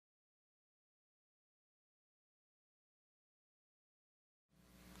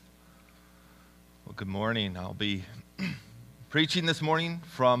Good morning. I'll be preaching this morning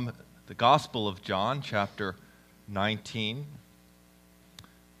from the Gospel of John, chapter 19,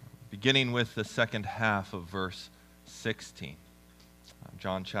 beginning with the second half of verse 16.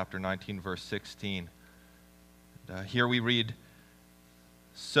 John chapter 19, verse 16. Here we read,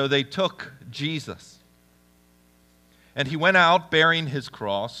 "So they took Jesus, and he went out bearing his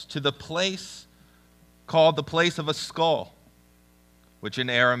cross to the place called the place of a skull, which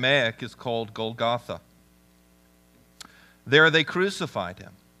in Aramaic is called Golgotha. There they crucified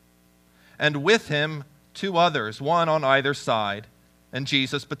him, and with him 2 others, one on either side, and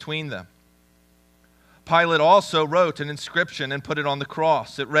Jesus between them. Pilate also wrote an inscription and put it on the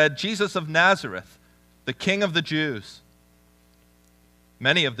cross. It read, 'Jesus of Nazareth, the King of the Jews.'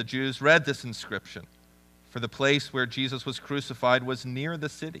 Many of the Jews read this inscription, for the place where Jesus was crucified was near the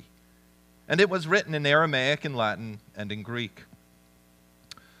city, and it was written in Aramaic, in Latin, and in Greek.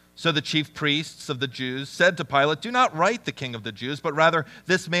 So the chief priests of the Jews said to Pilate, 'Do not write the King of the Jews, but rather,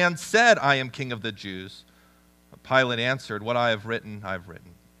 this man said, I am King of the Jews.' But Pilate answered, 'What I have written, I have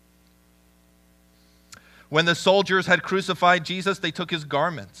written.' When the soldiers had crucified Jesus, they took his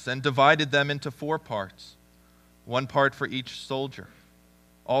garments and divided them into 4 parts, 1 part for each soldier.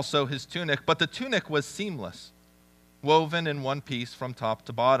 Also his tunic, but the tunic was seamless, woven in one piece from top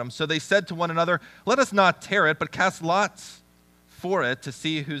to bottom. So they said to one another, 'Let us not tear it, but cast lots for it to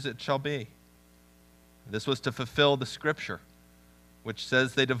see whose it shall be.' This was to fulfill the scripture, which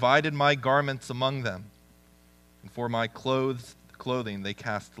says, 'They divided my garments among them, and for my clothing they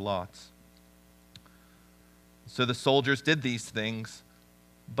cast lots.' So the soldiers did these things,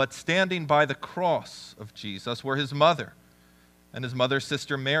 but standing by the cross of Jesus were his mother and his mother's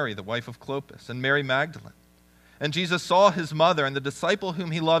sister Mary, the wife of Clopas, and Mary Magdalene. And Jesus saw his mother and the disciple whom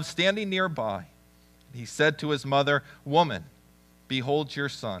he loved standing nearby. He said to his mother, 'Woman, behold your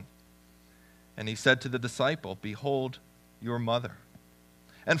son.' And he said to the disciple, 'Behold your mother.'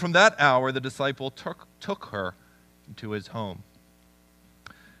 And from that hour the disciple took her into his home.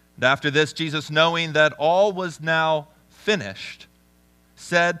 And after this, Jesus, knowing that all was now finished,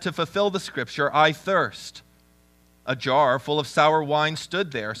 said to fulfill the scripture, 'I thirst.' A jar full of sour wine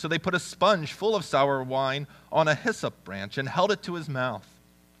stood there. So they put a sponge full of sour wine on a hyssop branch and held it to his mouth.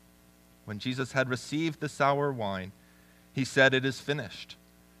 When Jesus had received the sour wine, he said, 'It is finished.'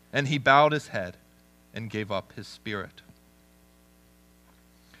 And he bowed his head and gave up his spirit.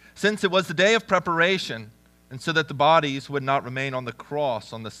 Since it was the day of preparation, and so that the bodies would not remain on the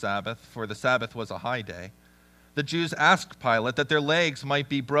cross on the Sabbath, for the Sabbath was a high day, the Jews asked Pilate that their legs might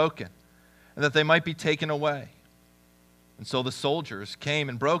be broken and that they might be taken away. And so the soldiers came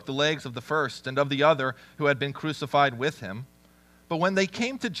and broke the legs of the first and of the other who had been crucified with him. But when they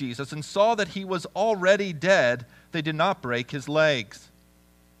came to Jesus and saw that he was already dead, they did not break his legs.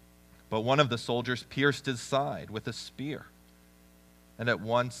 But one of the soldiers pierced his side with a spear, and at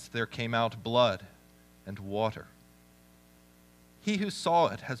once there came out blood and water. He who saw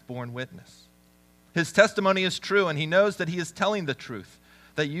it has borne witness. His testimony is true, and he knows that he is telling the truth,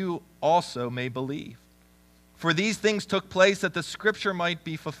 that you also may believe. For these things took place that the scripture might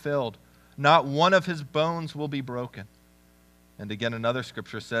be fulfilled. Not one of his bones will be broken. And again, another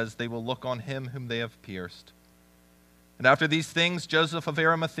scripture says, 'They will look on him whom they have pierced.' And after these things, Joseph of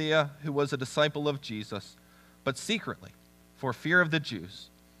Arimathea, who was a disciple of Jesus, but secretly, for fear of the Jews,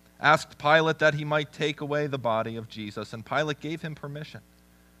 asked Pilate that he might take away the body of Jesus, and Pilate gave him permission.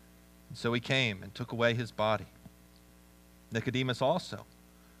 And so he came and took away his body. Nicodemus also,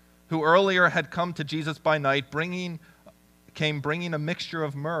 who earlier had come to Jesus by night, came bringing a mixture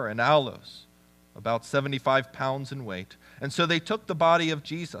of myrrh and aloes, about 75 pounds in weight. And so they took the body of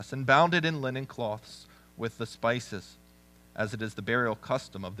Jesus and bound it in linen cloths with the spices, as it is the burial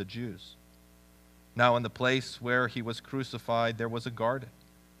custom of the Jews. Now in the place where he was crucified there was a garden,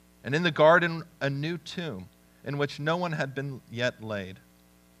 and in the garden a new tomb, in which no one had been yet laid.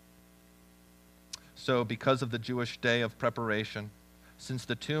 So because of the Jewish day of preparation, since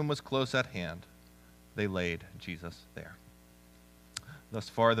the tomb was close at hand, they laid Jesus there." Thus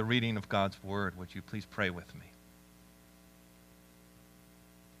far, the reading of God's word. Would you please pray with me?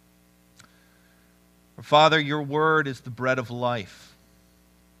 Father, your word is the bread of life,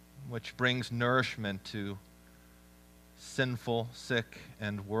 which brings nourishment to sinful, sick,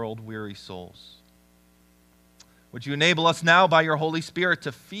 and world-weary souls. Would you enable us now by your Holy Spirit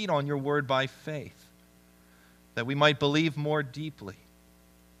to feed on your word by faith, that we might believe more deeply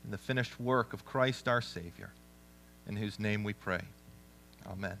in the finished work of Christ our Savior, in whose name we pray.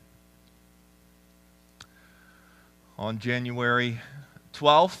 Amen. On January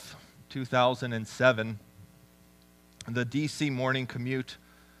 12th, 2007, the D.C. morning commute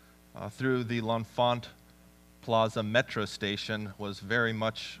through the L'Enfant Plaza metro station was very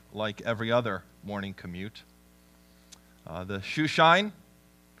much like every other morning commute. The shoe shine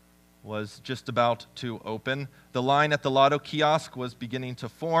was just about to open. The line at the lotto kiosk was beginning to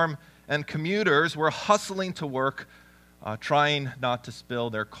form, and commuters were hustling to work, trying not to spill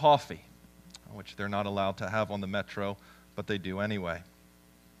their coffee, which they're not allowed to have on the metro, but they do anyway.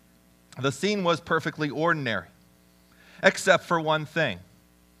 The scene was perfectly ordinary, except for one thing.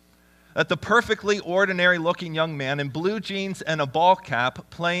 That the perfectly ordinary-looking young man in blue jeans and a ball cap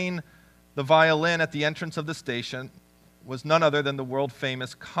playing the violin at the entrance of the station was none other than the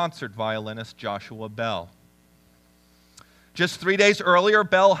world-famous concert violinist Joshua Bell. Just 3 days earlier,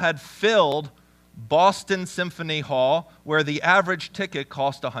 Bell had filled Boston Symphony Hall, where the average ticket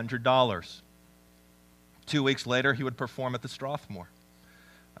cost $100. 2 weeks later, he would perform at the Strathmore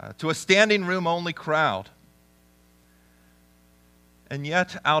to a standing room-only crowd. And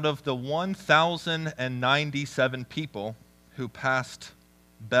yet, out of the 1,097 people who passed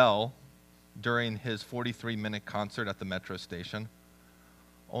Bell during his 43-minute concert at the metro station,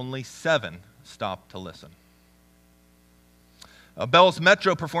 only 7 stopped to listen. Bell's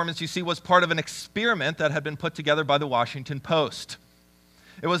metro performance, you see, was part of an experiment that had been put together by the Washington Post.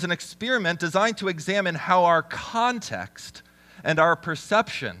 It was an experiment designed to examine how our context and our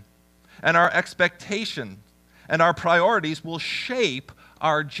perception and our expectations and our priorities will shape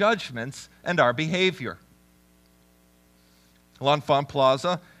our judgments and our behavior. L'Enfant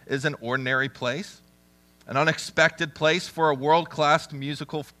Plaza is an ordinary place, an unexpected place for a world-class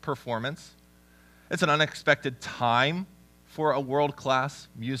musical performance. It's an unexpected time for a world-class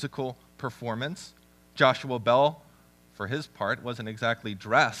musical performance. Joshua Bell, for his part, wasn't exactly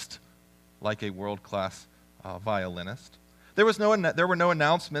dressed like a world-class violinist. There were no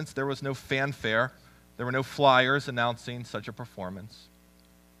announcements, there was no fanfare, there were no flyers announcing such a performance.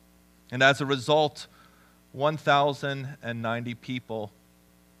 And as a result, 1,090 people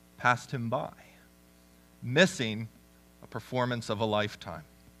passed him by, missing a performance of a lifetime.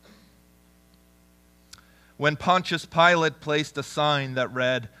 When Pontius Pilate placed a sign that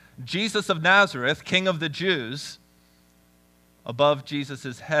read, "Jesus of Nazareth, King of the Jews," above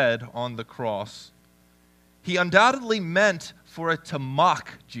Jesus' head on the cross, he undoubtedly meant for it to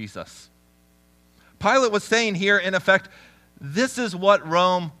mock Jesus. Pilate was saying here, in effect, this is what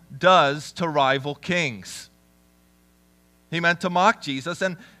Rome does to rival kings. He meant to mock Jesus,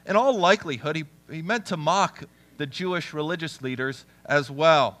 and in all likelihood, he meant to mock the Jewish religious leaders as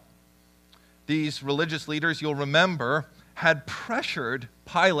well. These religious leaders, you'll remember, had pressured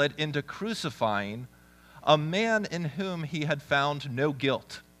Pilate into crucifying a man in whom he had found no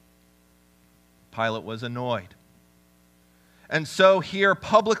guilt. Pilate was annoyed. And so here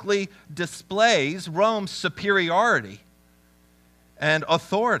publicly displays Rome's superiority and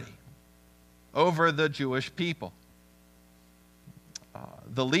authority over the Jewish people.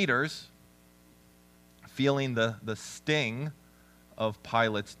 The leaders, feeling the sting of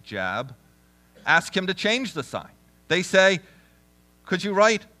Pilate's jab, ask him to change the sign. They say, "Could you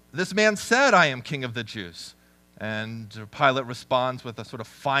write, 'This man said, I am King of the Jews'?" And Pilate responds with a sort of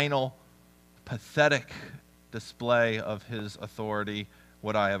final, pathetic display of his authority.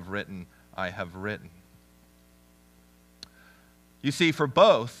 "What I have written, I have written." You see, for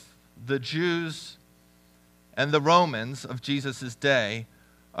both the Jews and the Romans of Jesus' day,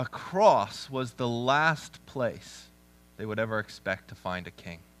 a cross was the last place they would ever expect to find a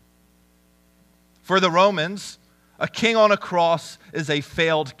king. For the Romans, a king on a cross is a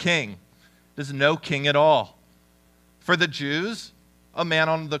failed king. There's no king at all. For the Jews, a man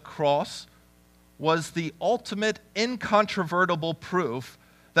on the cross was the ultimate incontrovertible proof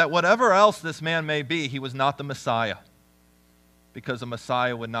that whatever else this man may be, he was not the Messiah, because a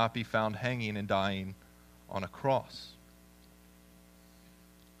Messiah would not be found hanging and dying on a cross.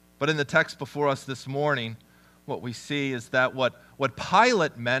 But in the text before us this morning, what we see is that what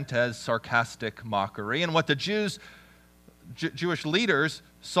Pilate meant as sarcastic mockery and what the Jewish leaders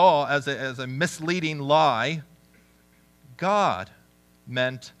saw as a misleading lie, God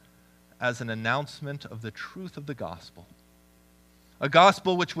meant as an announcement of the truth of the gospel. A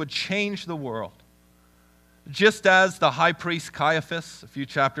gospel which would change the world. Just as the high priest Caiaphas, a few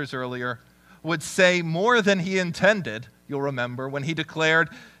chapters earlier, would say more than he intended, you'll remember, when he declared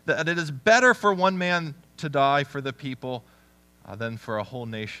that it is better for one man to die for the people than for a whole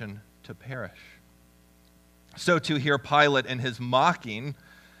nation to perish. So too here Pilate, in his mocking,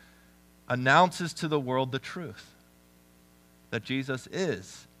 announces to the world the truth, that Jesus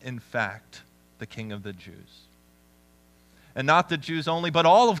is, in fact, the King of the Jews. And not the Jews only, but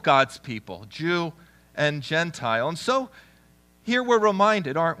all of God's people, Jew and Gentile. And so here we're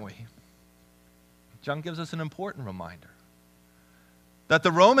reminded, aren't we, John gives us an important reminder that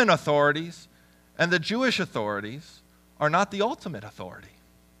the Roman authorities and the Jewish authorities are not the ultimate authority.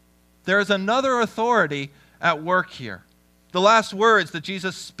 There is another authority at work here. The last words that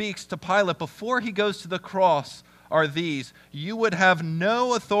Jesus speaks to Pilate before he goes to the cross are these: "You would have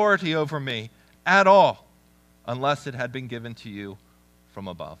no authority over me at all unless it had been given to you from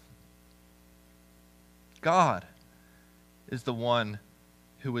above." God is the one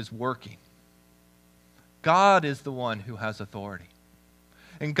who is working. God is the one who has authority.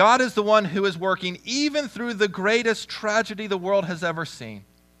 And God is the one who is working even through the greatest tragedy the world has ever seen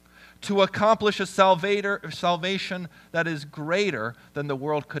to accomplish a salvation that is greater than the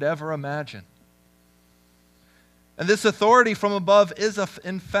world could ever imagine. And this authority from above is,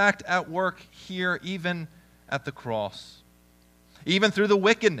 in fact, at work here, even at the cross. Even through the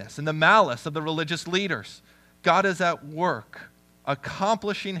wickedness and the malice of the religious leaders, God is at work,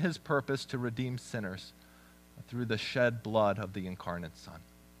 accomplishing his purpose to redeem sinners through the shed blood of the incarnate Son.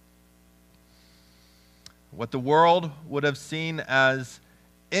 What the world would have seen as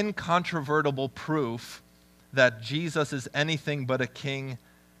incontrovertible proof that Jesus is anything but a king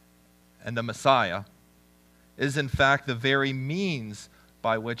and a Messiah is in fact the very means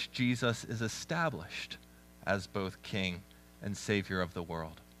by which Jesus is established as both king and savior of the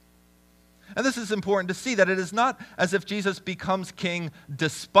world. And this is important to see, that it is not as if Jesus becomes king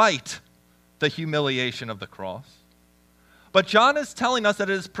despite the humiliation of the cross. But John is telling us that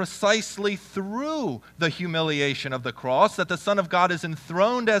it is precisely through the humiliation of the cross that the Son of God is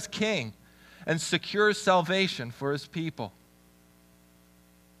enthroned as king and secures salvation for his people.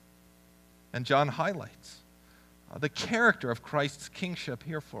 And John highlights the character of Christ's kingship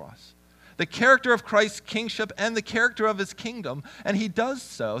here for us. The character of Christ's kingship and the character of his kingdom, and he does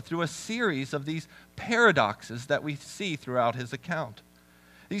so through a series of these paradoxes that we see throughout his account.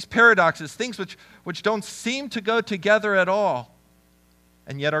 These paradoxes, things which don't seem to go together at all,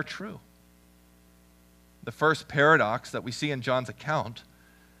 and yet are true. The first paradox that we see in John's account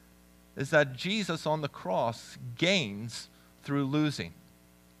is that Jesus on the cross gains through losing.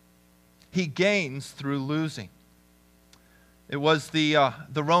 He gains through losing. It was the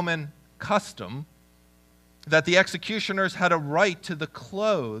Roman custom that the executioners had a right to the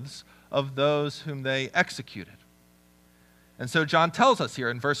clothes of those whom they executed. And so John tells us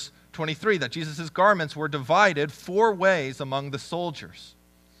here in verse 23 that Jesus' garments were divided 4 ways among the soldiers.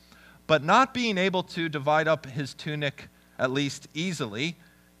 But not being able to divide up his tunic at least easily,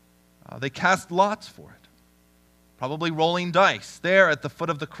 they cast lots for it, probably rolling dice there at the foot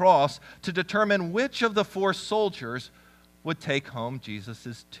of the cross to determine which of the 4 soldiers would take home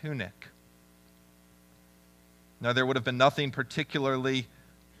Jesus' tunic. Now, there would have been nothing particularly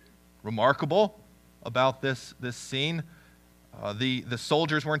remarkable about this scene. The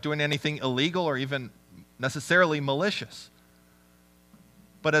soldiers weren't doing anything illegal or even necessarily malicious.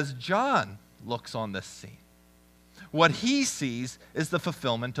 But as John looks on this scene, what he sees is the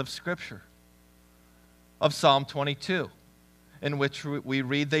fulfillment of Scripture, of Psalm 22, in which we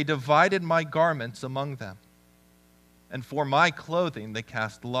read, "They divided my garments among them, and for my clothing they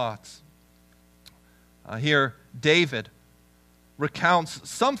cast lots." Here, David recounts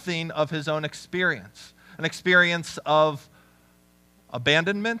something of his own experience, an experience of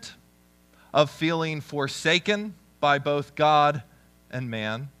abandonment, of feeling forsaken by both God and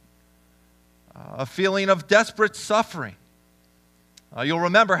man, a feeling of desperate suffering. You'll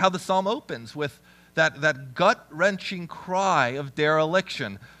remember how the psalm opens with that gut-wrenching cry of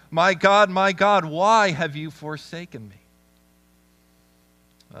dereliction. My God, why have you forsaken me?"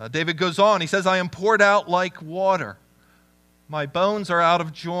 David goes on, he says, "I am poured out like water. My bones are out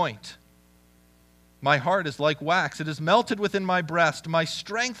of joint. My heart is like wax. It is melted within my breast. My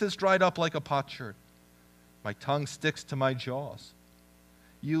strength is dried up like a potsherd. My tongue sticks to my jaws.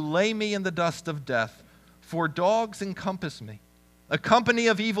 You lay me in the dust of death, for dogs encompass me. A company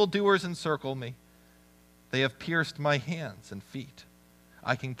of evildoers encircle me. They have pierced my hands and feet.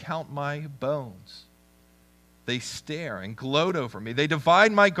 I can count my bones. They stare and gloat over me. They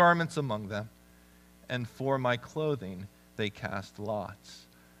divide my garments among them, and for my clothing they cast lots."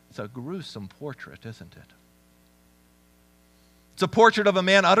 It's a gruesome portrait, isn't it? It's a portrait of a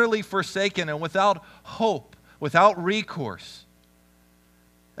man utterly forsaken and without hope, without recourse.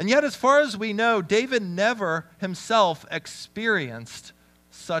 And yet, as far as we know, David never himself experienced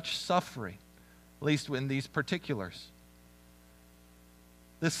such suffering, at least in these particulars.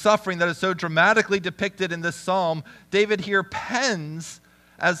 This suffering that is so dramatically depicted in this psalm, David here pens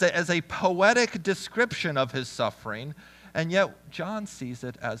as a poetic description of his suffering, and yet John sees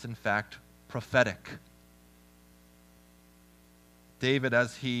it as, in fact, prophetic. David,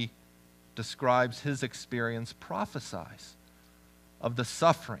 as he describes his experience, prophesies of the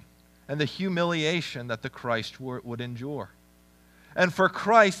suffering and the humiliation that the Christ would endure. And for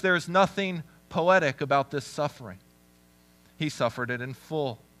Christ, there is nothing poetic about this suffering. He suffered it in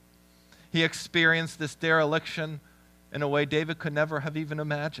full. He experienced this dereliction in a way David could never have even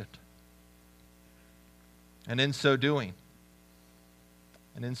imagined. And in so doing,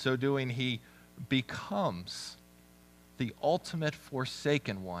 he becomes the ultimate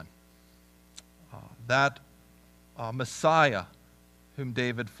forsaken one, that Messiah whom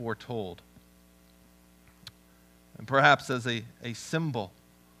David foretold. And perhaps as a symbol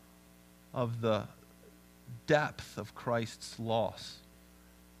of the depth of Christ's loss,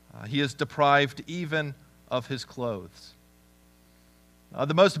 he is deprived even of his clothes.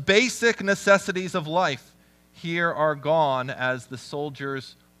 The most basic necessities of life here are gone as the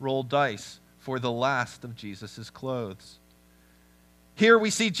soldiers roll dice for the last of Jesus' clothes. Here we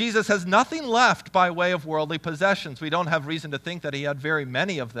see Jesus has nothing left by way of worldly possessions. We don't have reason to think that he had very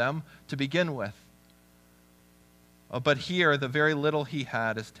many of them to begin with. But here, the very little he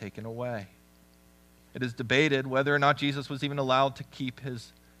had is taken away. It is debated whether or not Jesus was even allowed to keep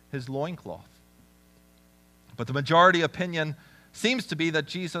his loincloth. But the majority opinion seems to be that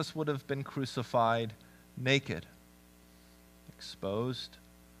Jesus would have been crucified naked, exposed,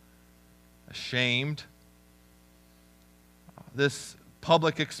 ashamed. This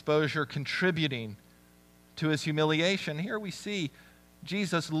public exposure contributing to his humiliation. Here we see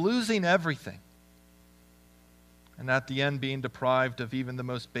Jesus losing everything, and at the end being deprived of even the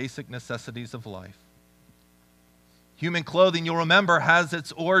most basic necessities of life. Human clothing, you'll remember, has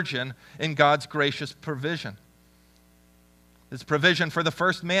its origin in God's gracious provision. His provision for the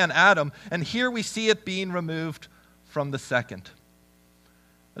first man, Adam, and here we see it being removed from the second.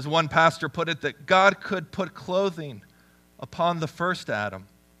 As one pastor put it, that God could put clothing upon the first Adam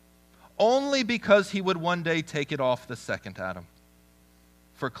only because he would one day take it off the second Adam.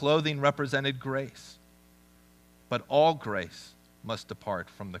 For clothing represented grace, but all grace must depart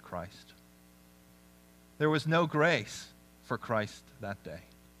from the Christ. There was no grace for Christ that day.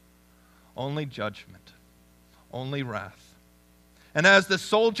 Only judgment, only wrath. And as the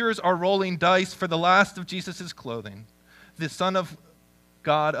soldiers are rolling dice for the last of Jesus' clothing, the Son of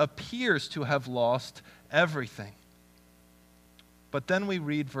God appears to have lost everything. But then we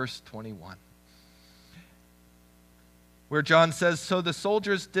read verse 21, where John says, "So the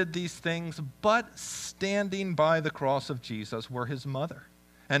soldiers did these things, but standing by the cross of Jesus were his mother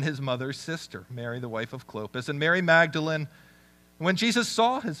and his mother's sister, Mary, the wife of Clopas, and Mary Magdalene. When Jesus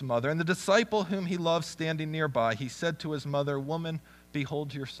saw his mother and the disciple whom he loved standing nearby, he said to his mother, 'Woman,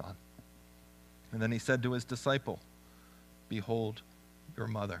 behold your son.' And then he said to his disciple, 'Behold your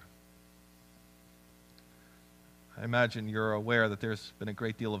mother.'" I imagine you're aware that there's been a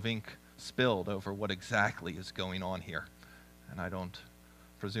great deal of ink spilled over what exactly is going on here. And I don't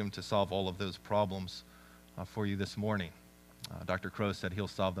presume to solve all of those problems for you this morning. Dr. Crow said he'll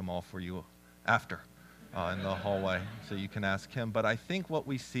solve them all for you after in the hallway, so you can ask him. But I think what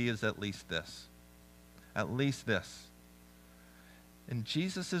we see is at least this. In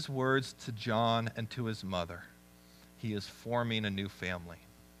Jesus' words to John and to his mother, he is forming a new family.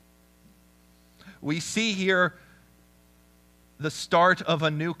 We see here the start of a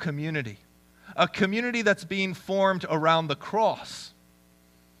new community, a community that's being formed around the cross.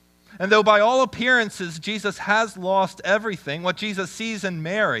 And though by all appearances Jesus has lost everything, what Jesus sees in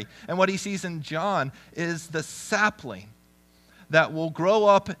Mary and what he sees in John is the sapling that will grow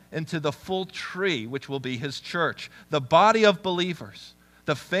up into the full tree, which will be his church, the body of believers,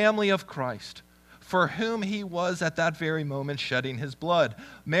 the family of Christ, for whom he was at that very moment shedding his blood.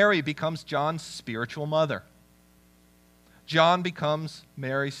 Mary becomes John's spiritual mother. John becomes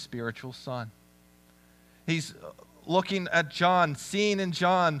Mary's spiritual son. He's looking at John, seeing in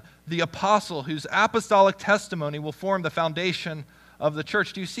John the apostle whose apostolic testimony will form the foundation of the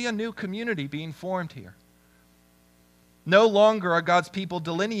church. Do you see a new community being formed here? No longer are God's people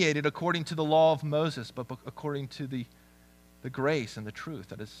delineated according to the law of Moses, but according to the grace and the truth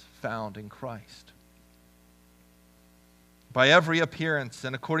that is found in Christ. By every appearance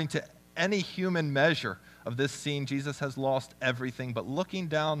and according to any human measure of this scene, Jesus has lost everything, but looking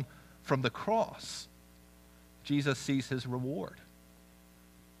down from the cross, Jesus sees his reward.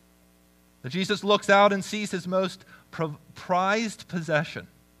 That Jesus looks out and sees his most prized possession,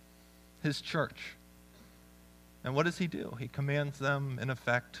 his church. And what does he do? He commands them, in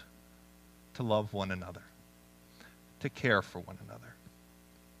effect, to love one another, to care for one another.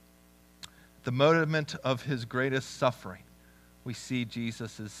 The monument of his greatest suffering, we see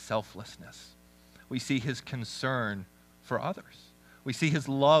Jesus' selflessness. We see his concern for others. We see his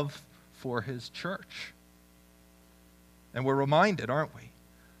love for his church. And we're reminded, aren't we,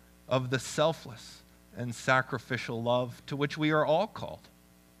 of the selfless and sacrificial love to which we are all called.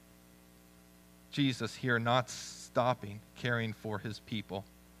 Jesus here not stopping caring for his people.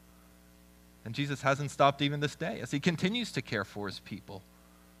 And Jesus hasn't stopped even this day as he continues to care for his people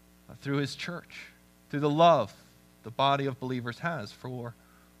through his church, through the love the body of believers has for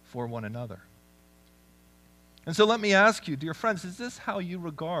one another. And so let me ask you, dear friends, is this how you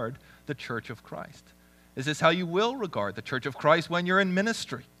regard the church of Christ? Is this how you will regard the church of Christ when you're in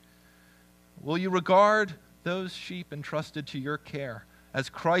ministry? Will you regard those sheep entrusted to your care as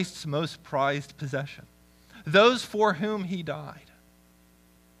Christ's most prized possession, those for whom he died?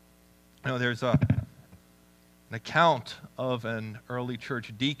 You know, there's an account of an early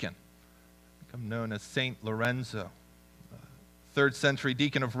church deacon, become known as Saint Lorenzo, 3rd century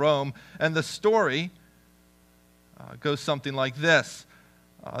deacon of Rome, and the story goes something like this.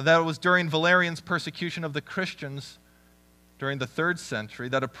 That it was during Valerian's persecution of the Christians during the 3rd century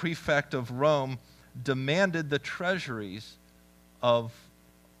that a prefect of Rome demanded the treasuries of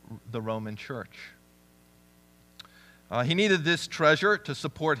the Roman church. He needed this treasure to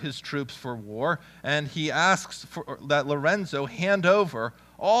support his troops for war, and he asks that Lorenzo hand over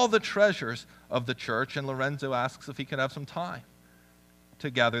all the treasures of the church, and Lorenzo asks if he could have some time to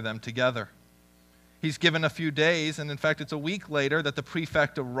gather them together. He's given a few days, and in fact it's a week later that the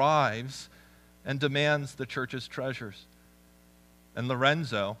prefect arrives and demands the church's treasures. And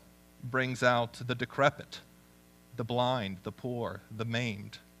Lorenzo brings out the decrepit, the blind, the poor, the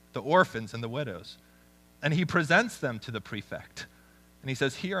maimed, the orphans, and the widows. And he presents them to the prefect. And he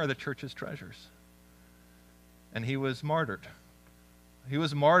says, here are the church's treasures. And he was martyred. He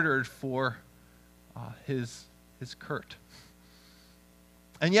was martyred for his Kurt.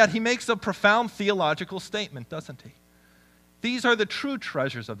 And yet he makes a profound theological statement, doesn't he? These are the true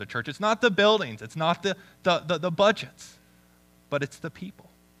treasures of the church. It's not the buildings. It's not the budgets. But it's the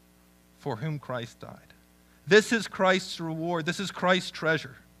people for whom Christ died. This is Christ's reward. This is Christ's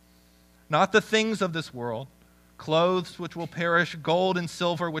treasure. Not the things of this world, clothes which will perish, gold and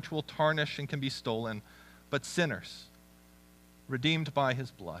silver which will tarnish and can be stolen, but sinners, redeemed by his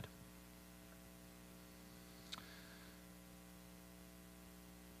blood.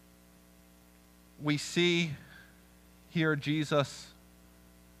 We see here Jesus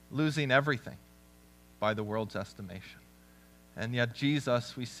losing everything by the world's estimation. And yet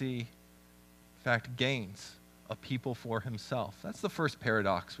Jesus, we see, in fact, gains a people for himself. That's the first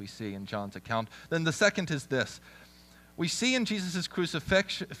paradox we see in John's account. Then the second is this. We see in Jesus'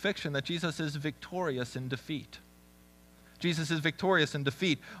 crucifixion that Jesus is victorious in defeat. Jesus is victorious in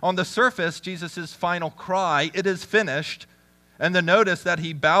defeat. On the surface, Jesus' final cry, "It is finished," and the notice that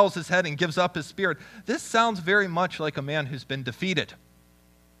he bows his head and gives up his spirit, this sounds very much like a man who's been defeated.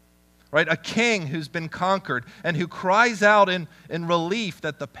 Right? A king who's been conquered and who cries out in relief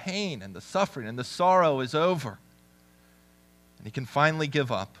that the pain and the suffering and the sorrow is over. And he can finally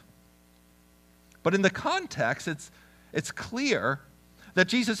give up. But in the context, it's clear that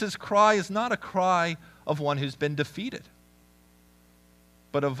Jesus' cry is not a cry of one who's been defeated,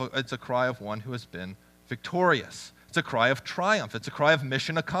 but it's a cry of one who has been victorious. It's a cry of triumph. It's a cry of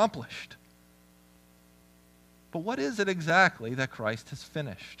mission accomplished. But what is it exactly that Christ has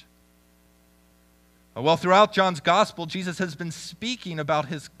finished? Well, throughout John's gospel, Jesus has been speaking about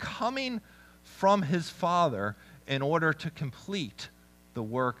his coming from his Father in order to complete the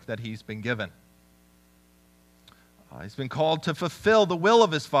work that he's been given. He's been called to fulfill the will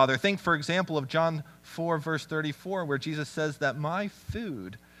of his Father. Think, for example, of John 4, verse 34, where Jesus says that my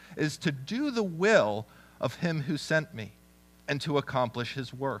food is to do the will of him who sent me and to accomplish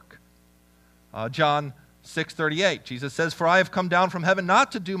his work. John 6:38, Jesus says, for I have come down from heaven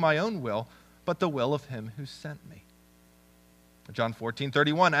not to do my own will, but the will of him who sent me. John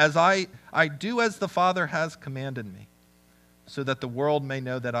 14:31, as I do as the Father has commanded me, so that the world may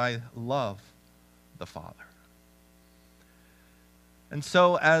know that I love the Father. And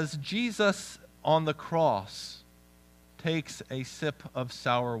so as Jesus on the cross takes a sip of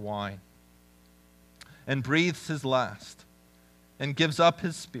sour wine and breathes his last and gives up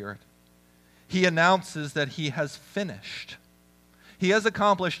his spirit, he announces that he has finished. He has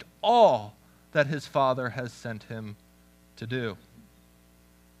accomplished all that his Father has sent him to do.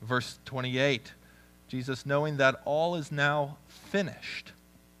 Verse 28, Jesus, knowing that all is now finished,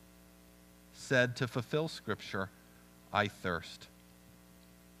 said to fulfill Scripture, I thirst.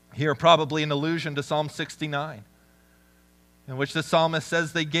 Here probably an allusion to Psalm 69, in which the psalmist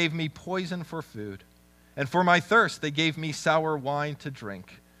says, they gave me poison for food, and for my thirst they gave me sour wine to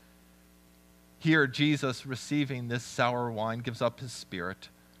drink. Here Jesus, receiving this sour wine, gives up his spirit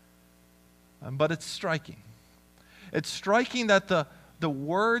But it's striking. It's striking that the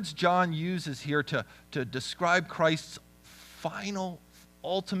words John uses here to describe Christ's final,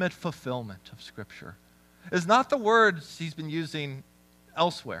 ultimate fulfillment of Scripture is not the words he's been using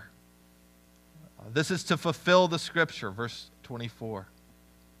elsewhere. This is to fulfill the Scripture, verse 24.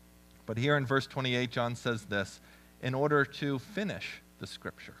 But here in verse 28, John says this, in order to finish the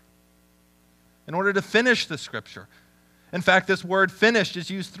Scripture. In order to finish the Scripture. In fact, this word finished is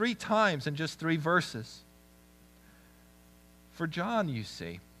used 3 times in just 3 verses. For John, you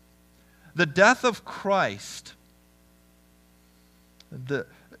see, the death of Christ, the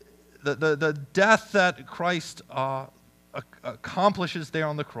death that Christ accomplishes there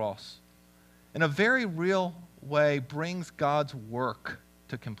on the cross, in a very real way brings God's work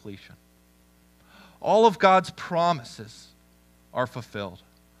to completion. All of God's promises are fulfilled.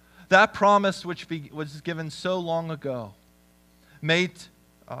 That promise which was given so long ago, made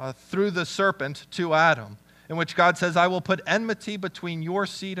through the serpent to Adam, in which God says, I will put enmity between your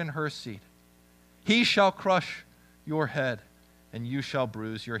seed and her seed. He shall crush your head, and you shall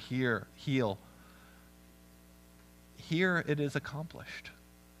bruise your heel. Here it is accomplished.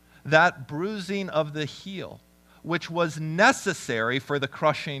 That bruising of the heel, which was necessary for the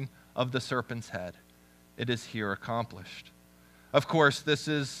crushing of the serpent's head, it is here accomplished. Of course, this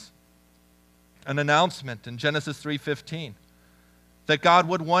is an announcement in Genesis 3:15 that God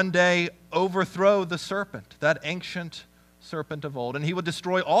would one day overthrow the serpent, that ancient serpent of old, and he would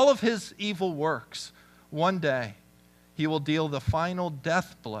destroy all of his evil works. One day, he will deal the final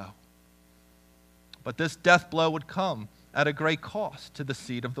death blow. But this death blow would come at a great cost to the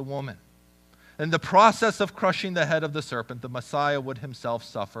seed of the woman. In the process of crushing the head of the serpent, the Messiah would himself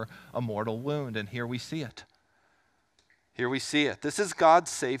suffer a mortal wound, and here we see it. Here we see it. This is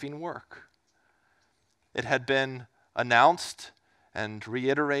God's saving work. It had been announced and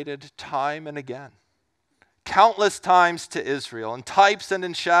reiterated time and again, countless times to Israel, in types and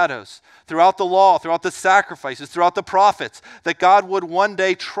in shadows, throughout the law, throughout the sacrifices, throughout the prophets, that God would one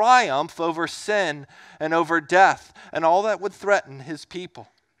day triumph over sin and over death and all that would threaten his people.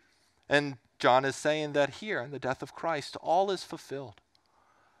 And John is saying that here, in the death of Christ, all is fulfilled.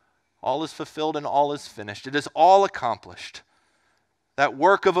 All is fulfilled and all is finished. It is all accomplished. That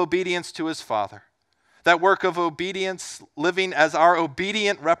work of obedience to his Father, that work of obedience, living as our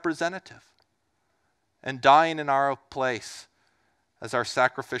obedient representative, and dying in our place as our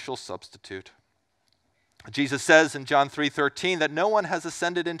sacrificial substitute. Jesus says in John 3:13 that no one has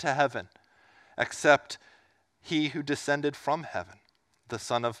ascended into heaven except he who descended from heaven, the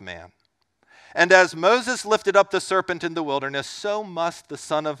Son of Man. And as Moses lifted up the serpent in the wilderness, so must the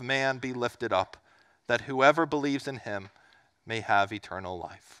Son of Man be lifted up, that whoever believes in him may have eternal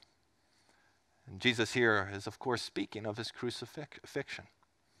life. And Jesus here is, of course, speaking of his crucifixion.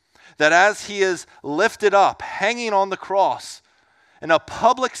 That as he is lifted up, hanging on the cross, in a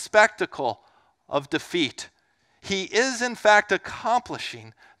public spectacle of defeat, he is in fact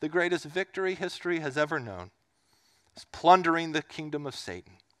accomplishing the greatest victory history has ever known. He's plundering the kingdom of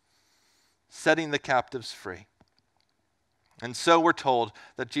Satan, setting the captives free. And so we're told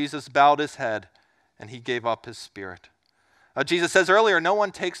that Jesus bowed his head and he gave up his spirit. Jesus says earlier, no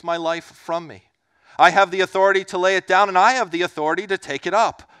one takes my life from me. I have the authority to lay it down and I have the authority to take it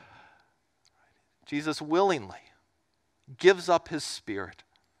up. Jesus willingly gives up his spirit.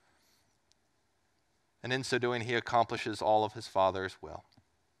 And in so doing, he accomplishes all of his Father's will.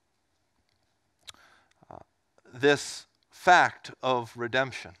 This fact of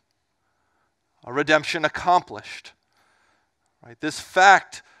redemption, a redemption accomplished, right? This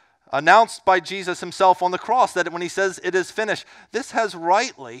fact announced by Jesus himself on the cross, that when he says it is finished, this has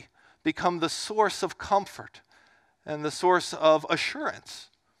rightly become the source of comfort and the source of assurance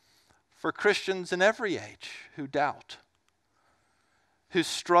for Christians in every age who doubt, who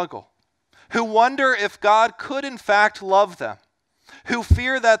struggle, who wonder if God could in fact love them, who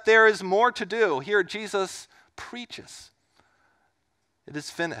fear that there is more to do. Here Jesus preaches, it is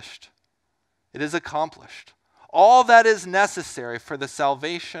finished. It is accomplished. All that is necessary for the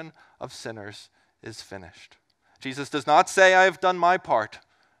salvation of sinners is finished. Jesus does not say, I have done my part,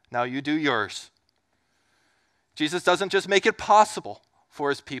 now you do yours. Jesus doesn't just make it possible for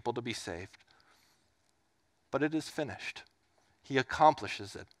his people to be saved, but it is finished. He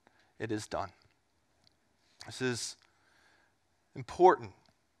accomplishes it. It is done. This is important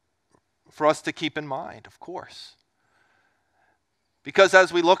for us to keep in mind, of course. Because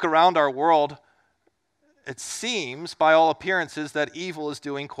as we look around our world, it seems, by all appearances, that evil is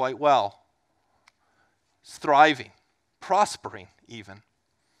doing quite well. It's thriving, prospering even.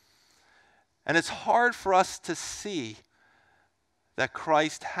 And it's hard for us to see that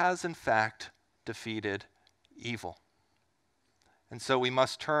Christ has in fact defeated evil. And so we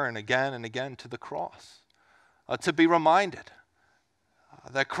must turn again and again to the cross to be reminded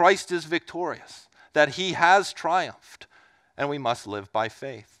that Christ is victorious, that he has triumphed, and we must live by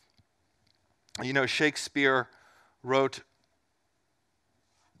faith. You know, Shakespeare wrote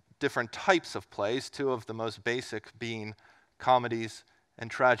different types of plays, two of the most basic being comedies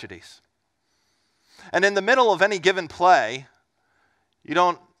and tragedies. And in the middle of any given play, you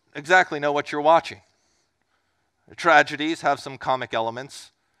don't exactly know what you're watching. Tragedies have some comic elements,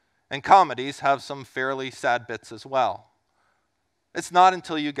 and comedies have some fairly sad bits as well. It's not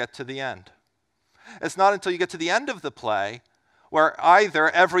until you get to the end. It's not until you get to the end of the play where either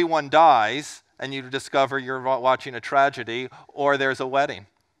everyone dies and you discover you're watching a tragedy, or there's a wedding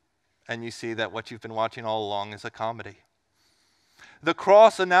and you see that what you've been watching all along is a comedy. The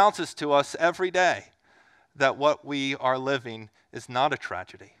cross announces to us every day that what we are living is not a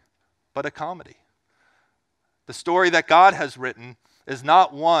tragedy, but a comedy. The story that God has written is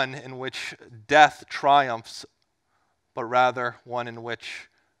not one in which death triumphs, but rather one in which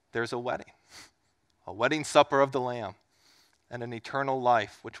there's a wedding supper of the Lamb, and an eternal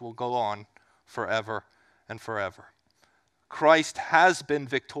life which will go on forever and forever. Christ has been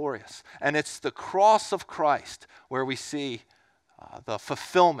victorious, and it's the cross of Christ where we see the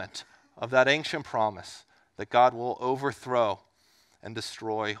fulfillment of that ancient promise that God will overthrow and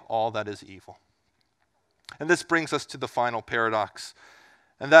destroy all that is evil. And this brings us to the final paradox,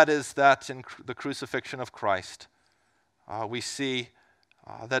 and that is that in the crucifixion of Christ, we see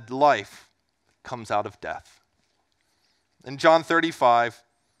that life comes out of death. In John 35,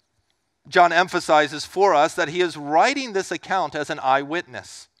 John emphasizes for us that he is writing this account as an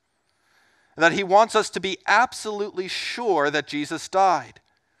eyewitness, that he wants us to be absolutely sure that Jesus died.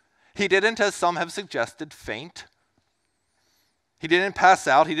 He didn't, as some have suggested, faint. He didn't pass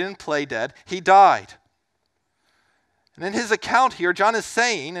out. He didn't play dead. He died. And in his account here, John is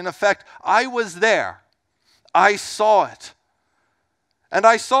saying, in effect, I was there. I saw it. And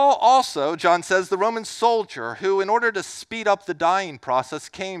I saw also, John says, the Roman soldier who, in order to speed up the dying process,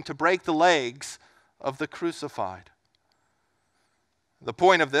 came to break the legs of the crucified. The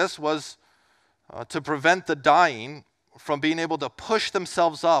point of this was to prevent the dying from being able to push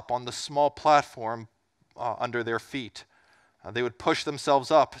themselves up on the small platform under their feet. They would push themselves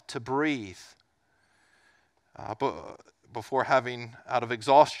up to breathe before having, out of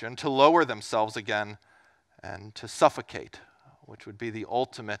exhaustion, to lower themselves again and to suffocate, which would be the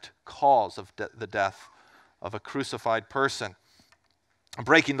ultimate cause of the death of a crucified person.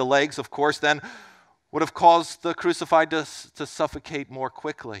 Breaking the legs, of course, then would have caused the crucified to suffocate more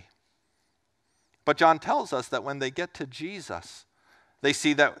quickly. But John tells us that when they get to Jesus, they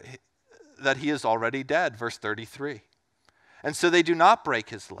see that he is already dead, verse 33. And so they do not break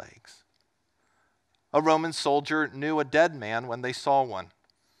his legs. A Roman soldier knew a dead man when they saw one.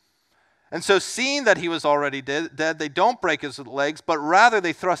 And so seeing that he was already dead, they don't break his legs, but rather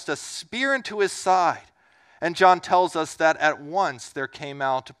they thrust a spear into his side. And John tells us that at once there came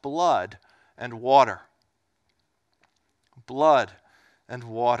out blood and water. Blood and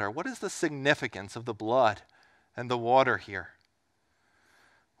water. What is the significance of the blood and the water here?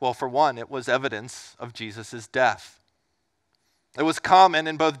 Well, for one, it was evidence of Jesus' death. It was common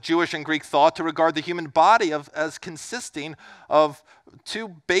in both Jewish and Greek thought to regard the human body as consisting of two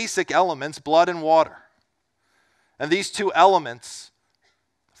basic elements, blood and water. And these two elements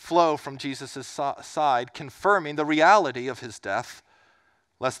flow from Jesus' side, confirming the reality of his death,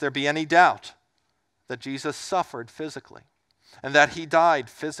 lest there be any doubt that Jesus suffered physically and that he died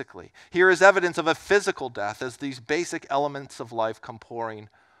physically. Here is evidence of a physical death as these basic elements of life come pouring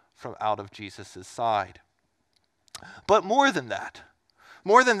from out of Jesus' side. But more than that,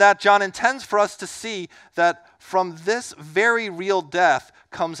 John intends for us to see that from this very real death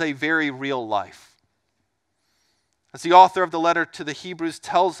comes a very real life. As the author of the letter to the Hebrews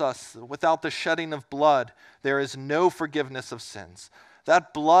tells us, without the shedding of blood, there is no forgiveness of sins.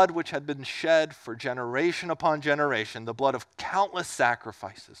 That blood which had been shed for generation upon generation, the blood of countless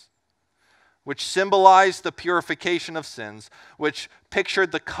sacrifices, which symbolized the purification of sins, which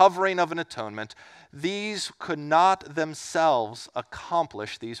pictured the covering of an atonement, these could not themselves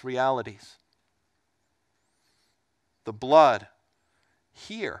accomplish these realities. The blood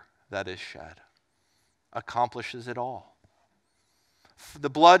here that is shed accomplishes it all. The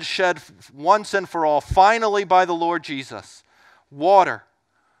blood shed once and for all, finally by the Lord Jesus. Water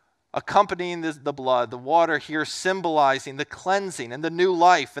accompanying the blood, the water here symbolizing the cleansing and the new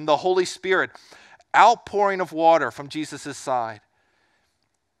life and the Holy Spirit, outpouring of water from Jesus' side,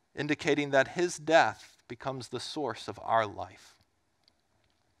 indicating that his death becomes the source of our life.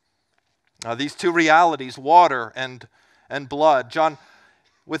 These two realities, water and blood. John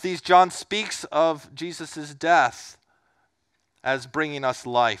speaks of Jesus' death as bringing us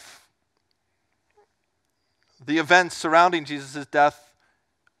life. The events surrounding Jesus' death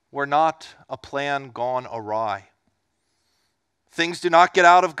were not a plan gone awry. Things do not get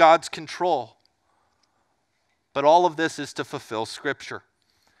out of God's control. But all of this is to fulfill Scripture.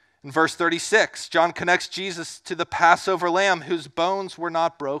 In verse 36, John connects Jesus to the Passover lamb whose bones were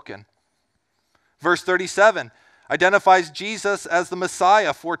not broken. Verse 37 identifies Jesus as the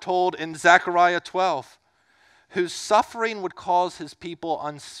Messiah foretold in Zechariah 12, whose suffering would cause his people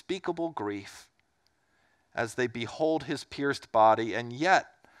unspeakable grief as they behold his pierced body. And yet,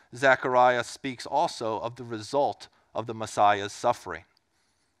 Zechariah speaks also of the result of the Messiah's suffering.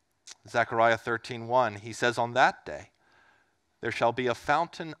 Zechariah 13:1, he says, "On that day there shall be a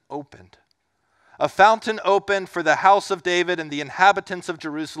fountain opened for the house of David and the inhabitants of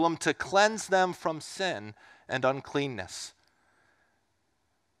Jerusalem, to cleanse them from sin and uncleanness."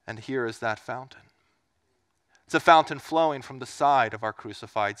 And here is that fountain. It's a fountain flowing from the side of our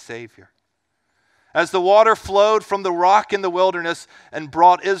crucified Savior. As the water flowed from the rock in the wilderness and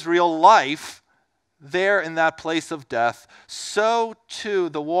brought Israel life there in that place of death, so too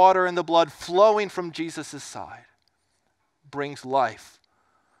the water and the blood flowing from Jesus' side brings life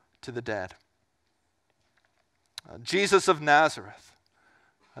to the dead. Jesus of Nazareth,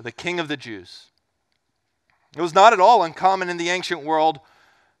 the King of the Jews. It was not at all uncommon in the ancient world,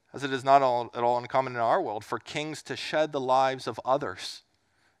 as it is not at all uncommon in our world, for kings to shed the lives of others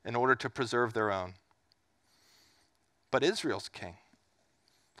in order to preserve their own. But Israel's king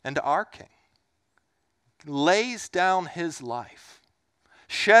and our king lays down his life,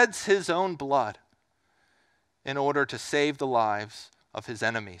 sheds his own blood in order to save the lives of his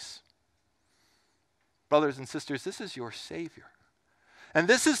enemies. Brothers and sisters, this is your Savior. And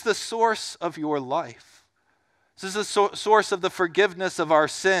this is the source of your life. This is the source of the forgiveness of our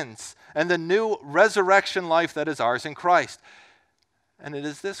sins and the new resurrection life that is ours in Christ. And it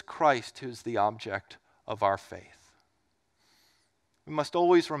is this Christ who is the object of our faith. We must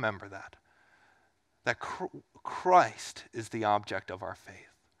always remember that Christ is the object of our faith.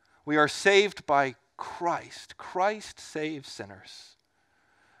 We are saved by Christ. Christ saves sinners,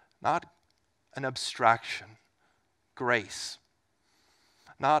 not an abstraction, grace,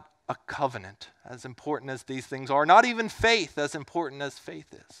 not a covenant, as important as these things are, not even faith, as important as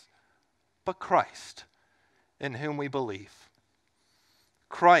faith is, but Christ, in whom we believe.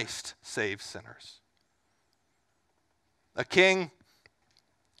 Christ saves sinners. A king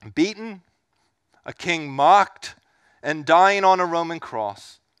beaten, a king mocked, and dying on a Roman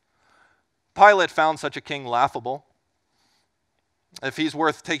cross. Pilate found such a king laughable. If he's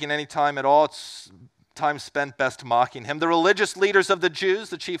worth taking any time at all, it's time spent best mocking him. The religious leaders of the Jews,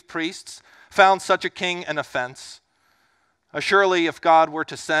 the chief priests, found such a king an offense. Surely if God were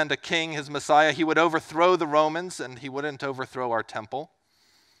to send a king, his Messiah, he would overthrow the Romans and he wouldn't overthrow our temple.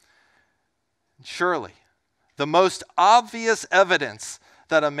 Surely the most obvious evidence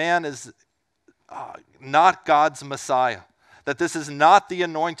that a man is not God's Messiah, that this is not the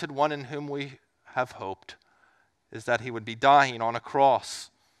anointed one in whom we have hoped, is that he would be dying on a cross.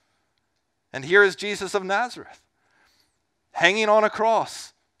 And here is Jesus of Nazareth, hanging on a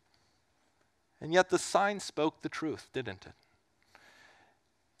cross. And yet the sign spoke the truth, didn't it?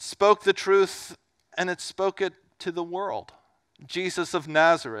 Spoke the truth, and it spoke it to the world. Jesus of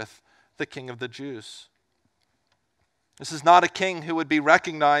Nazareth, the King of the Jews. This is not a king who would be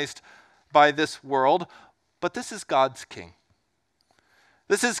recognized by this world, but this is God's king.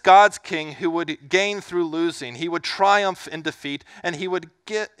 This is God's king who would gain through losing. He would triumph in defeat, and he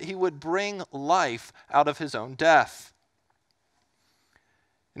would bring life out of his own death.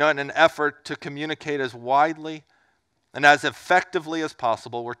 In an effort to communicate as widely and as effectively as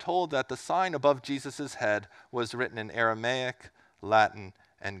possible, we're told that the sign above Jesus' head was written in Aramaic, Latin,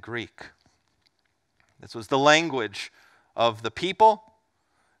 and Greek. This was the language of the people,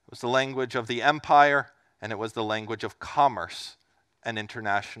 it was the language of the empire, and it was the language of commerce and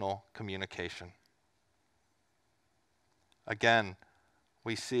international communication. Again,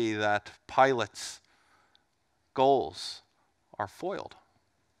 we see that Pilate's goals are foiled.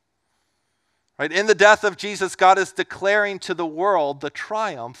 Right? In the death of Jesus, God is declaring to the world the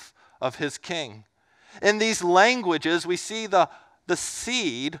triumph of his king. In these languages, we see the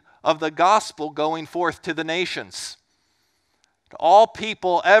seed of the gospel going forth to the nations. All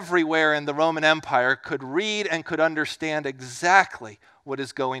people everywhere in the Roman Empire could read and could understand exactly what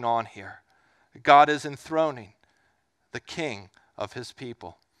is going on here. God is enthroning the king of his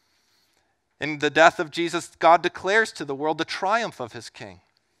people. In the death of Jesus, God declares to the world the triumph of his king.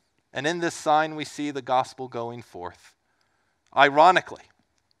 And in this sign we see the gospel going forth. Ironically,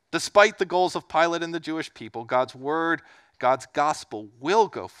 despite the goals of Pilate and the Jewish people, God's word, God's gospel will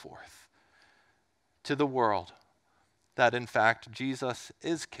go forth to the world that in fact Jesus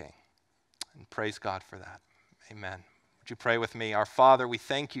is King. And praise God for that. Amen. Would you pray with me? Our Father, we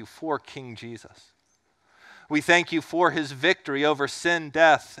thank you for King Jesus. We thank you for his victory over sin,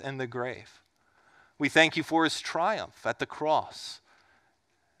 death, and the grave. We thank you for his triumph at the cross.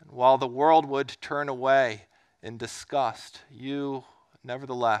 And while the world would turn away in disgust, you,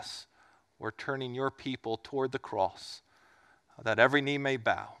 nevertheless, were turning your people toward the cross, that every knee may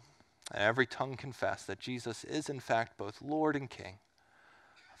bow and every tongue confess that Jesus is in fact both Lord and King.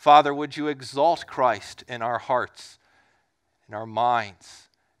 Father, would you exalt Christ in our hearts, in our minds,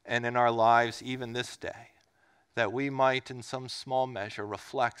 and in our lives even this day, that we might in some small measure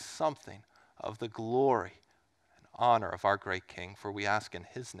reflect something of the glory and honor of our great King, for we ask in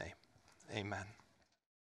his name. Amen.